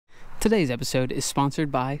Today's episode is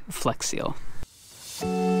sponsored by Flex Seal.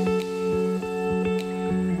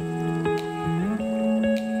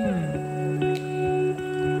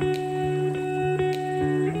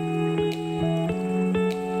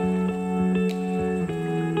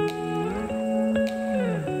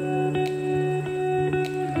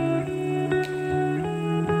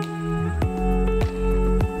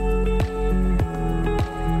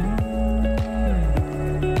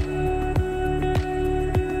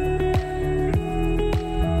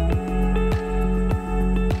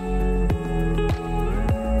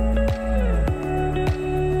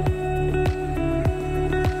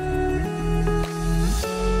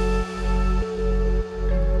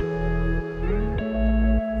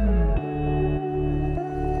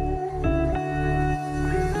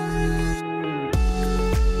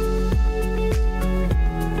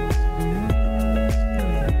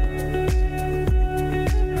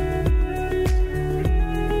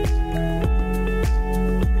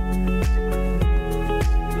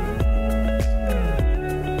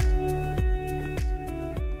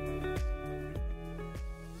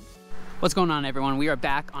 What's going on, everyone? We are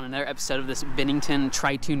back on another episode of this Bennington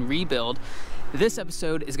Tri-Tune rebuild. This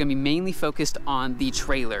episode is going to be mainly focused on the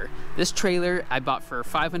trailer. This trailer I bought for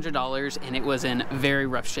 $500 and it was in very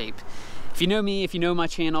rough shape. If you know me, if you know my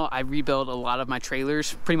channel, I rebuild a lot of my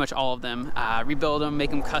trailers, pretty much all of them. Rebuild them,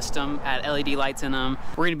 make them custom, add LED lights in them.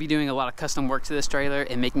 We're going to be doing a lot of custom work to this trailer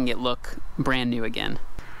and making it look brand new again.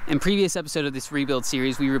 In previous episode of this rebuild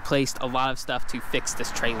series, we replaced a lot of stuff to fix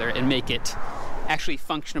this trailer and make it actually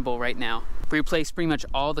functionable right now. We replaced pretty much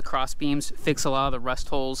all the cross beams, fixed a lot of the rust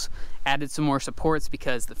holes, added some more supports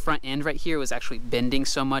because the front end right here was actually bending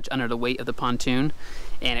so much under the weight of the pontoon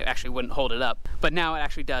and it actually wouldn't hold it up. But now it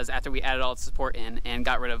actually does after we added all the support in and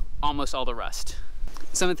got rid of almost all the rust.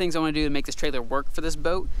 Some of the things I want to do to make this trailer work for this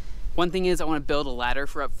boat: one thing is I want to build a ladder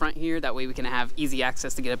for up front here, that way we can have easy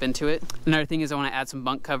access to get up into it. Another thing is I want to add some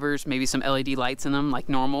bunk covers, maybe some LED lights in them like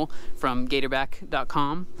normal from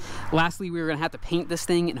GatorBak.com. Lastly, we're going to have to paint this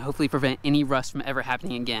thing and hopefully prevent any rust from ever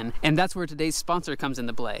happening again. And that's where today's sponsor comes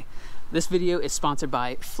into play. This video is sponsored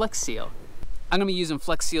by Flex Seal. I'm going to be using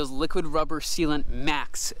Flex Seal's liquid rubber sealant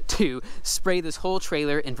max to spray this whole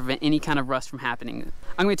trailer and prevent any kind of rust from happening.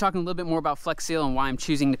 I'm going to be talking a little bit more about Flex Seal and why I'm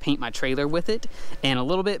choosing to paint my trailer with it in a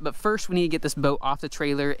little bit, but first we need to get this boat off the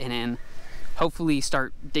trailer and then hopefully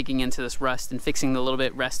start digging into this rust and fixing the little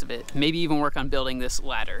bit rest of it. Maybe even work on building this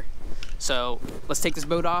ladder. So let's take this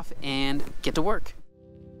boat off and get to work.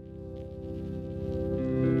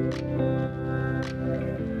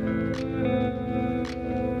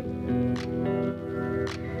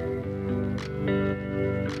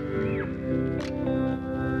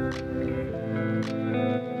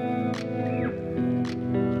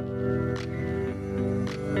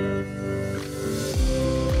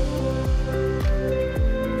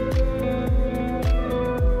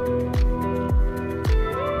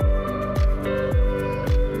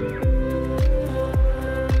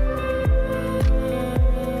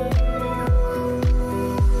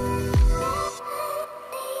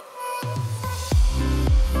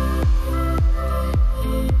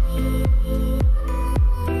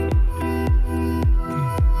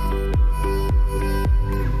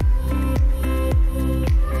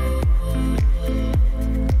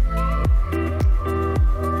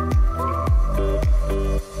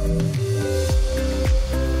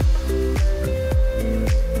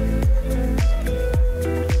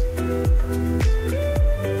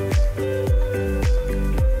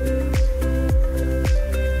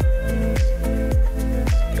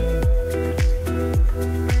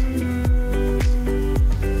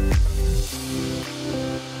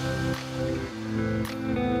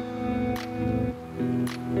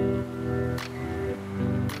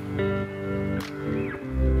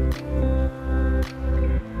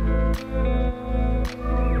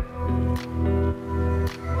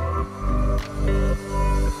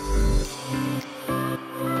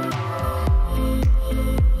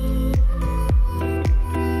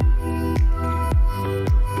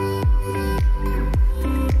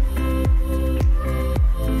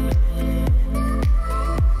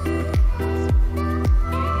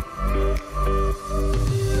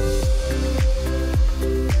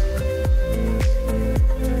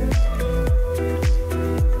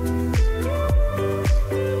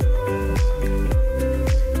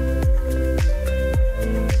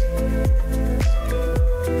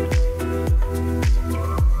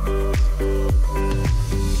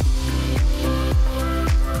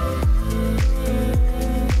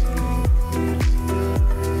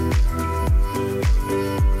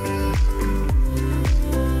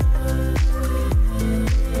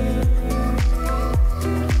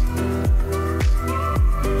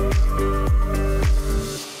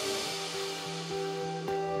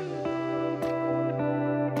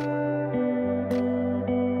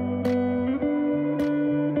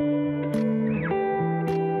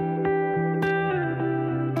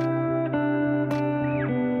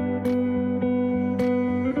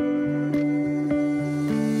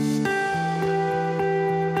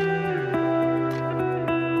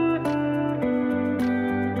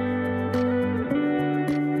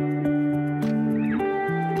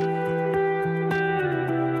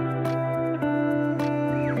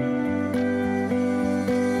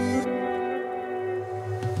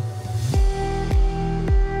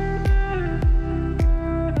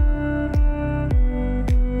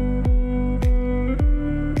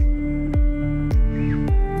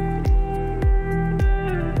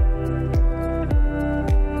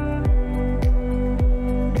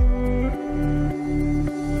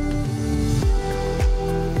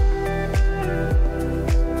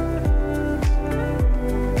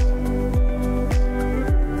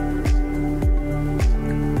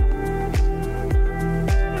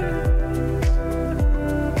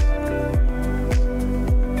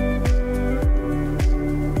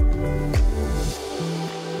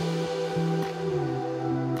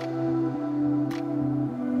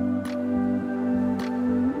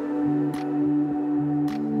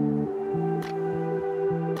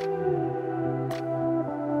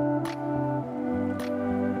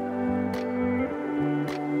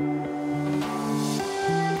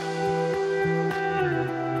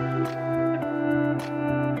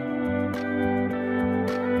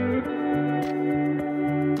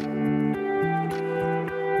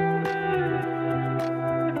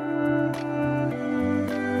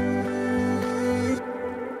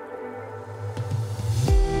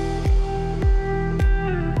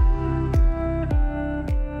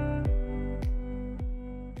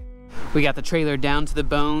 We got the trailer down to the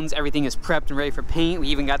bones. Everything is prepped and ready for paint. We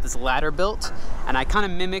even got this ladder built, and I kind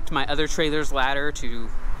of mimicked my other trailer's ladder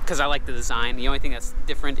because I like the design. The only thing that's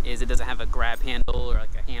different is it doesn't have a grab handle or like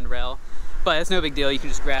a handrail, but it's no big deal. You can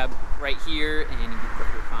just grab right here and you'll be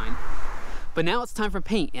perfectly fine. But now it's time for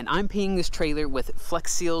paint, and I'm painting this trailer with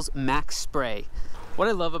Flex Seal's Max Spray. What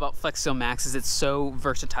I love about Flex Seal Max is it's so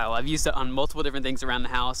versatile. I've used it on multiple different things around the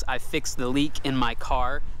house. I fixed the leak in my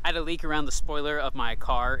car. I had a leak around the spoiler of my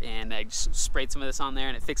car, and I just sprayed some of this on there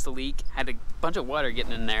and it fixed the leak. I had a bunch of water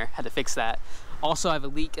getting in there, had to fix that. Also, I have a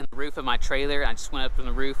leak in the roof of my trailer. I just went up on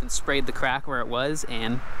the roof and sprayed the crack where it was,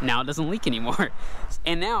 and now it doesn't leak anymore.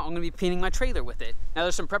 And now I'm gonna be painting my trailer with it. Now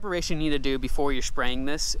there's some preparation you need to do before you're spraying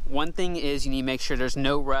this. One thing is you need to make sure there's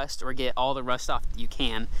no rust or get all the rust off that you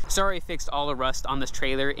can. Sorry, I fixed all the rust on this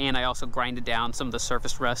trailer, and I also grinded down some of the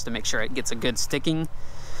surface rust to make sure it gets a good sticking.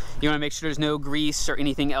 You wanna make sure there's no grease or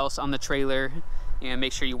anything else on the trailer, and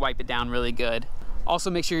make sure you wipe it down really good.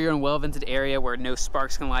 Also, make sure you're in a well-vented area where no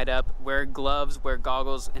sparks can light up. Wear gloves, wear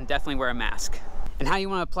goggles, and definitely wear a mask. And how you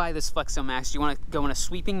want to apply this Flex Seal Max, you want to go in a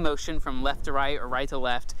sweeping motion from left to right or right to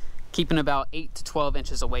left, keeping about 8 to 12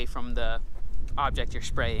 inches away from the object you're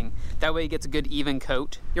spraying. That way it gets a good even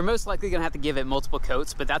coat. You're most likely going to have to give it multiple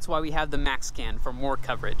coats, but that's why we have the Max Can for more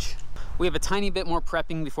coverage. We have a tiny bit more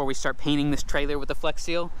prepping before we start painting this trailer with the Flex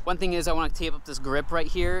Seal. One thing is I want to tape up this grip right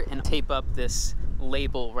here and tape up this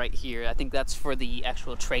label right here. I think that's for the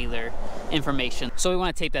actual trailer information. So we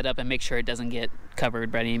want to tape that up and make sure it doesn't get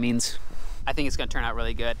covered by any means. I think it's going to turn out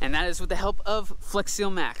really good. And that is with the help of Flex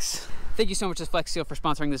Seal Max. Thank you so much to Flex Seal for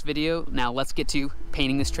sponsoring this video. Now let's get to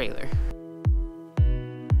painting this trailer.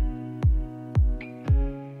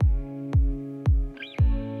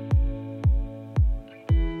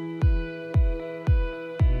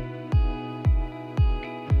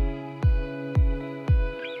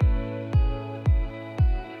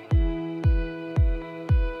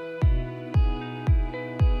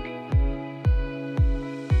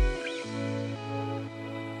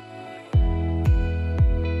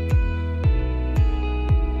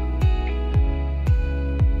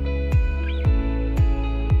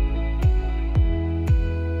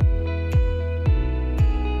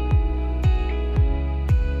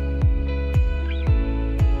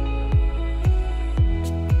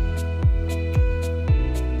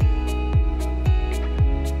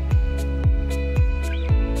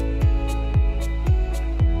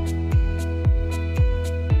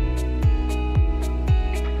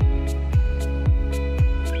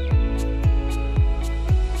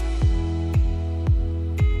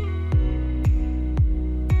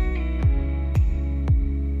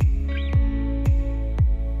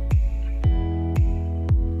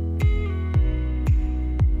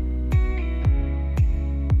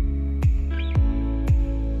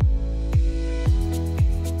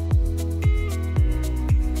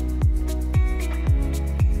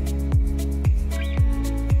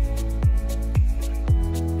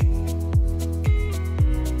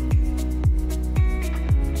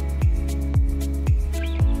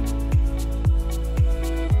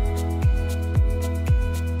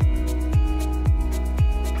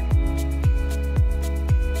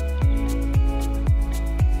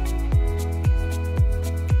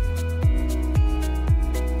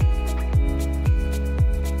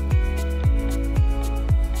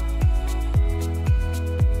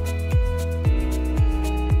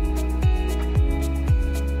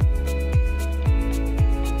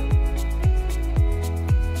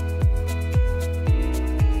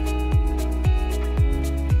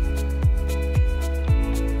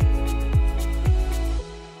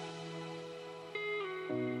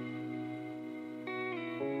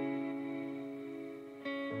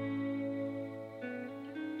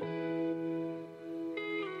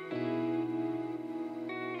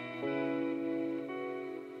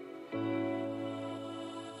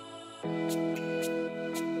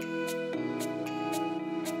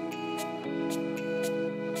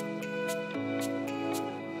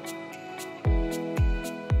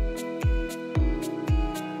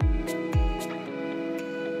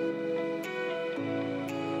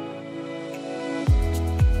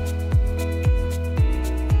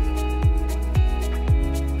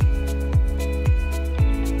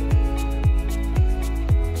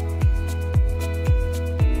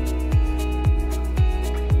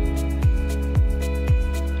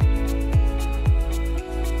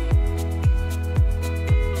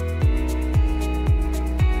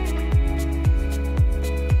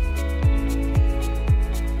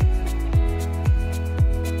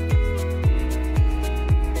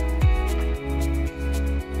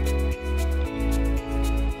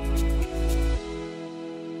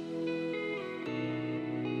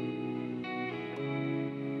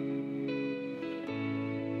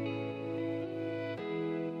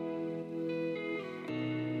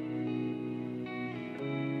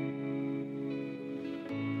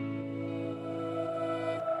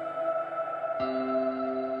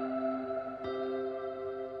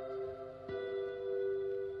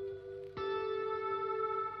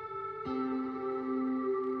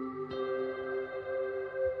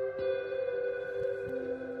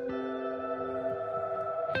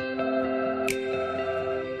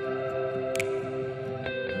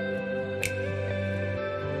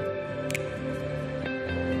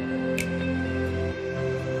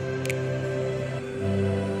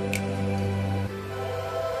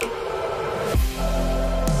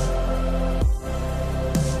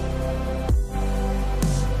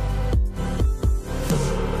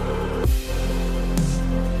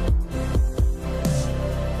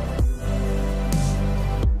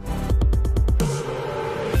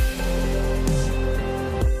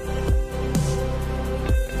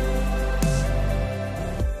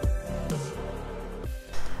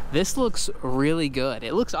 This looks really good.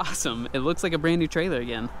 It looks awesome. It looks like a brand new trailer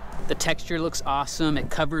again. The texture looks awesome. It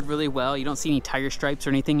covered really well. You don't see any tire stripes or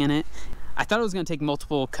anything in it. I thought it was gonna take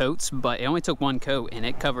multiple coats, but it only took one coat and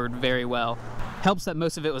it covered very well. Helps that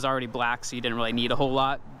most of it was already black, so you didn't really need a whole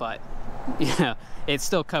lot, but yeah, it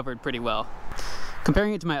still covered pretty well.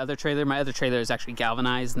 Comparing it to my other trailer is actually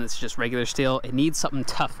galvanized and it's just regular steel. It needs something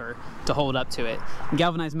tougher to hold up to it.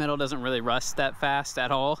 Galvanized metal doesn't really rust that fast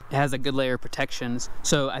at all. It has a good layer of protections.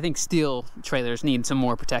 So I think steel trailers need some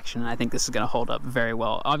more protection, and I think this is gonna hold up very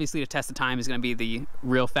well. Obviously the test of time is gonna be the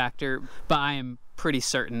real factor, but I am pretty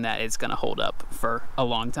certain that it's gonna hold up for a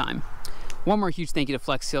long time. One more huge thank you to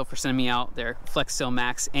Flex Seal for sending me out their Flex Seal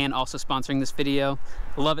Max and also sponsoring this video.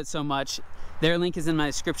 I love it so much. Their link is in my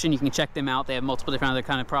description. You can check them out. They have multiple different other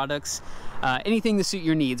kind of products. Anything to suit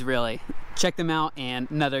your needs, really. Check them out, and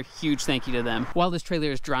another huge thank you to them. While this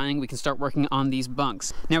trailer is drying, we can start working on these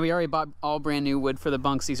bunks. Now, we already bought all brand new wood for the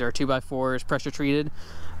bunks. These are 2x4s, pressure treated.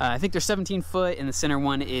 I think they're 17 foot, and the center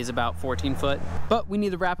one is about 14 foot. But we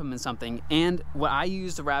need to wrap them in something. And what I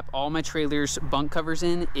use to wrap all my trailer's bunk covers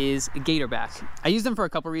in is GatorBak. I use them for a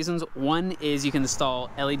couple reasons. One is you can install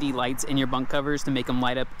LED lights in your bunk covers to make them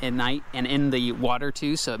light up at night and in the water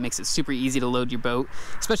too, so it makes it super easy to load your boat.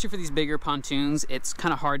 Especially for these bigger pontoons, it's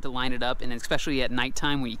kind of hard to line it up, and especially at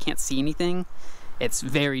nighttime when you can't see anything. It's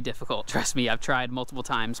very difficult, trust me, I've tried multiple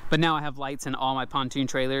times. But now I have lights in all my pontoon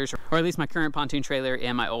trailers, or at least my current pontoon trailer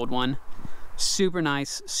and my old one. Super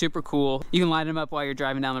nice, super cool. You can light them up while you're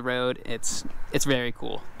driving down the road. It's very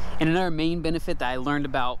cool. And another main benefit that I learned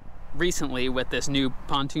about recently with this new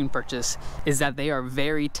pontoon purchase is that they are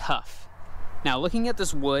very tough. Now, looking at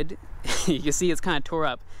this wood, you can see it's kind of tore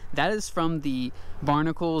up. That is from the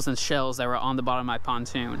barnacles and shells that were on the bottom of my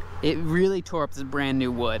pontoon. It really tore up this brand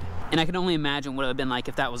new wood. And I can only imagine what it would have been like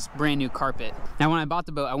if that was brand new carpet. Now, when I bought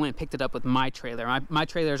the boat, I went and picked it up with my trailer. My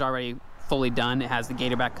trailer is already fully done. It has the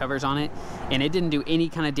GatorBak covers on it, and it didn't do any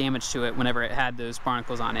kind of damage to it whenever it had those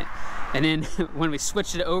barnacles on it. And then when we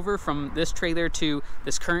switched it over from this trailer to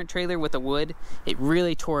this current trailer with the wood, it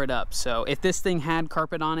really tore it up. So if this thing had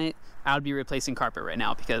carpet on it, I would be replacing carpet right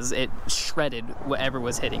now because it shredded whatever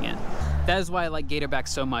was hitting it. That is why I like GatorBak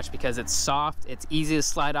so much, because it's soft, it's easy to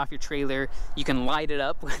slide off your trailer, you can light it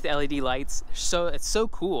up with LED lights, so it's so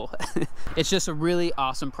cool. It's just a really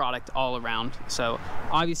awesome product all around. So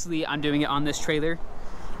obviously I'm doing it on this trailer,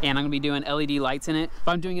 and I'm gonna be doing LED lights in it,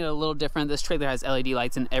 but I'm doing it a little different. This trailer has LED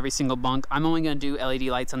lights in every single bunk. I'm only gonna do LED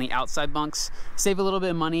lights on the outside bunks, save a little bit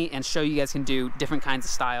of money, and show you guys can do different kinds of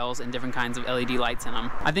styles and different kinds of LED lights in them.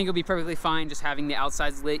 I think it'll be perfectly fine just having the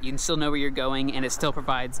outsides lit. You can still know where you're going, and it still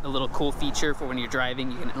provides a little cool feature for when you're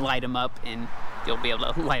driving. You can light them up, and you'll be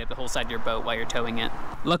able to light up the whole side of your boat while you're towing it.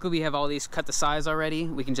 Luckily, we have all these cut to size already.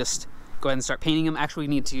 We can just go ahead and start painting them. Actually,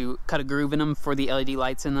 we need to cut a groove in them for the LED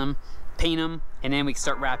lights in them, paint them, and then we can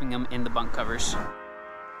start wrapping them in the bunk covers.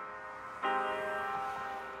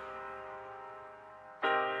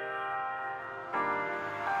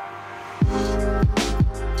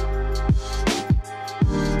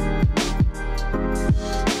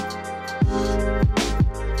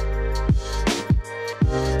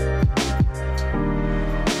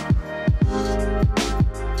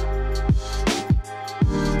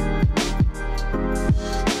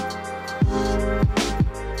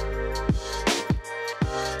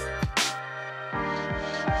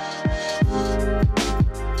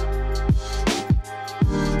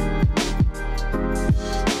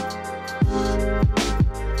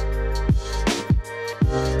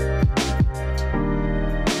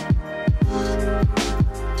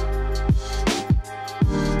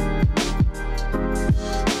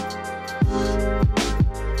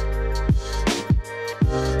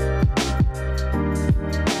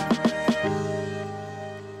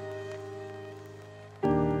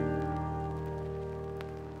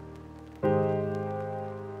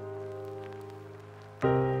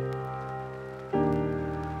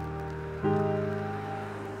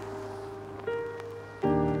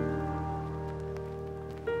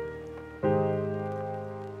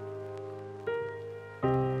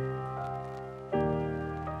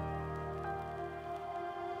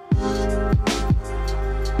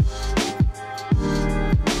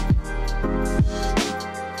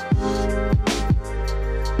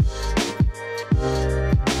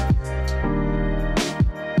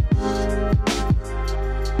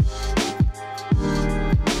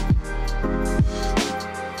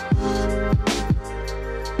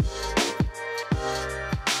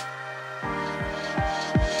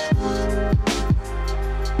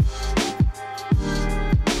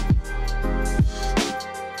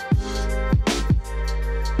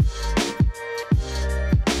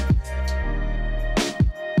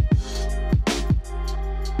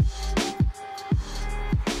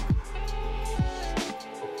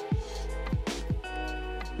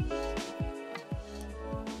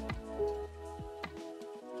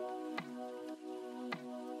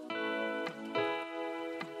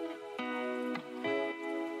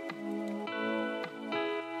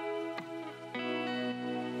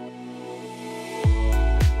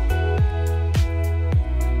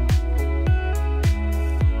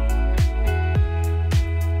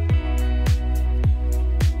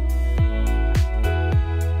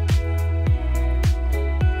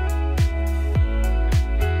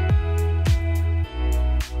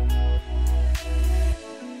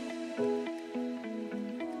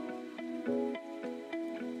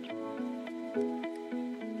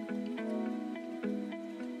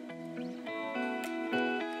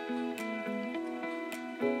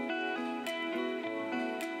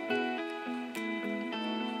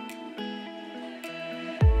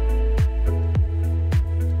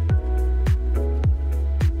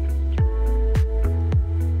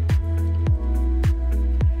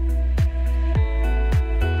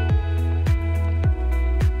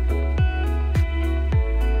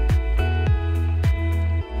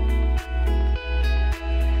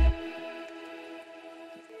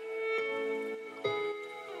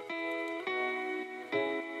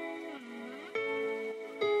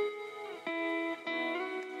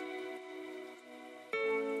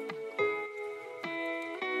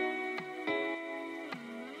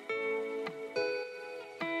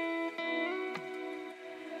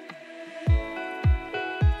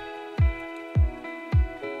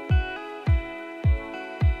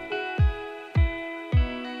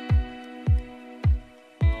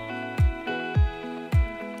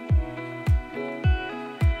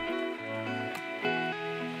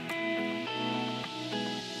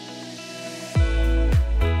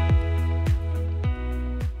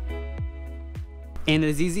 And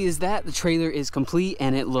as easy as that, the trailer is complete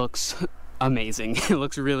and it looks amazing. It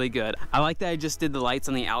looks really good. I like that I just did the lights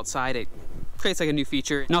on the outside. It creates like a new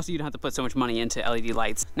feature, and also you don't have to put so much money into LED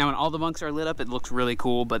lights. Now when all the bunks are lit up, it looks really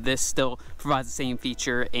cool, but this still provides the same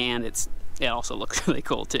feature, and it also looks really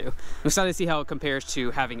cool too. I'm excited to see how it compares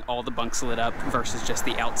to having all the bunks lit up versus just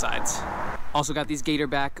the outsides. Also got these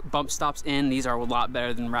GatorBak bump stops in. These are a lot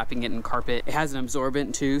better than wrapping it in carpet. It has an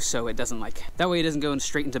absorbent too, so it doesn't that way it doesn't go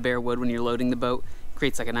straight into bare wood when you're loading the boat. It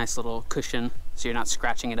creates like a nice little cushion so you're not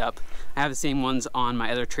scratching it up. I have the same ones on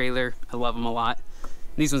my other trailer. I love them a lot.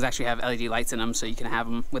 These ones actually have LED lights in them, so you can have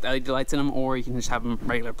them with LED lights in them, or you can just have them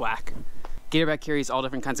regular black. GatorBak carries all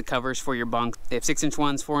different kinds of covers for your bunk. They have 6-inch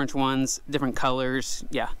ones, 4-inch ones, different colors.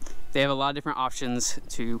 Yeah, they have a lot of different options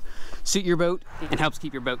to suit your boat and helps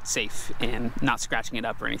keep your boat safe and not scratching it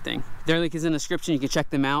up or anything. Their link is in the description. You can check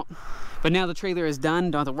them out. But now the trailer is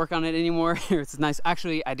done. Don't have to work on it anymore. It's nice.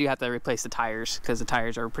 Actually, I do have to replace the tires because the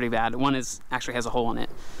tires are pretty bad. One actually has a hole in it.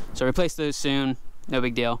 So replace those soon. No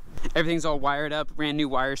big deal. Everything's all wired up, ran new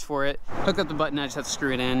wires for it. Hook up the button, I just have to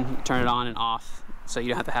screw it in. You can turn it on and off, so you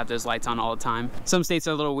don't have to have those lights on all the time. Some states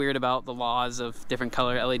are a little weird about the laws of different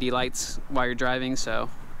color LED lights while you're driving,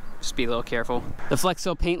 so just be a little careful. The Flex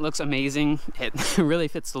Seal paint looks amazing. It really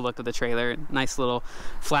fits the look of the trailer. Nice little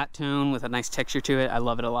flat tone with a nice texture to it. I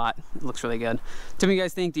love it a lot. It looks really good. Tell me what you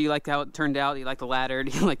guys think. Do you like how it turned out? Do you like the ladder?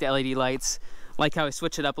 Do you like the LED lights? Like how I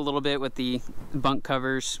switch it up a little bit with the bunk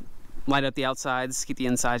covers? Light up the outsides, keep the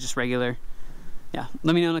insides just regular. Yeah,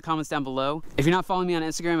 let me know in the comments down below. If you're not following me on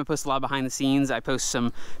Instagram, I post a lot behind the scenes. I post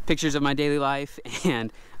some pictures of my daily life,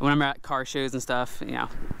 and when I'm at car shows and stuff, you know,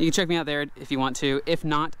 you can check me out there if you want to. If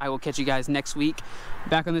not, I will catch you guys next week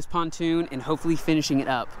back on this pontoon and hopefully finishing it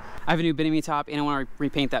up. I have a new Bimini top and I want to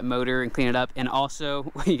repaint that motor and clean it up, and also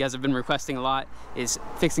what you guys have been requesting a lot is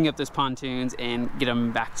fixing up those pontoons and get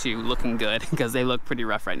them back to looking good because they look pretty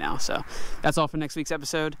rough right now. So that's all for next week's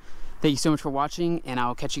episode. Thank you so much for watching, and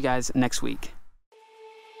I'll catch you guys next week.